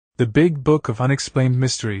The Big Book of Unexplained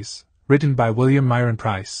Mysteries, written by William Myron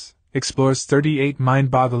Price, explores 38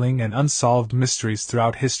 mind-boggling and unsolved mysteries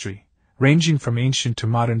throughout history, ranging from ancient to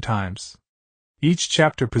modern times. Each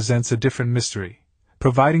chapter presents a different mystery,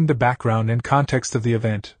 providing the background and context of the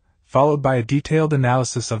event, followed by a detailed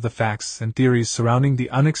analysis of the facts and theories surrounding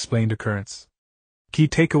the unexplained occurrence. Key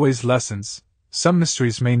takeaways: lessons. Some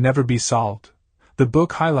mysteries may never be solved. The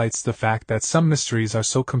book highlights the fact that some mysteries are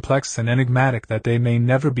so complex and enigmatic that they may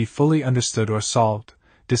never be fully understood or solved,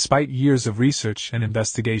 despite years of research and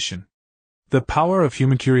investigation. The power of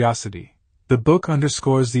human curiosity. The book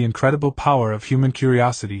underscores the incredible power of human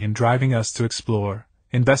curiosity in driving us to explore,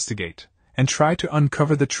 investigate, and try to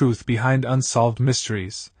uncover the truth behind unsolved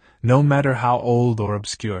mysteries, no matter how old or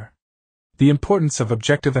obscure. The importance of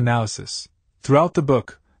objective analysis. Throughout the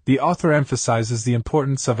book, the author emphasizes the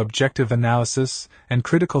importance of objective analysis and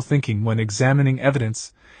critical thinking when examining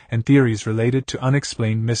evidence and theories related to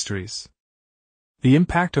unexplained mysteries. The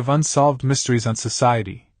impact of unsolved mysteries on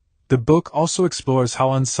society. The book also explores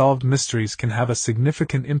how unsolved mysteries can have a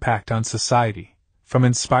significant impact on society, from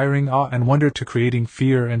inspiring awe and wonder to creating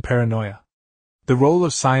fear and paranoia. The role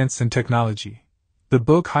of science and technology. The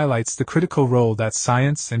book highlights the critical role that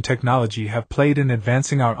science and technology have played in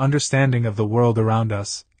advancing our understanding of the world around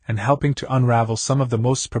us and helping to unravel some of the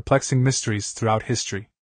most perplexing mysteries throughout history.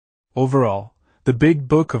 Overall, the Big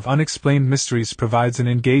Book of Unexplained Mysteries provides an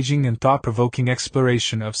engaging and thought-provoking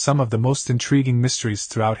exploration of some of the most intriguing mysteries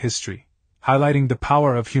throughout history, highlighting the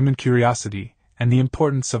power of human curiosity and the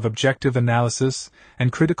importance of objective analysis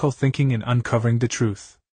and critical thinking in uncovering the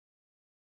truth.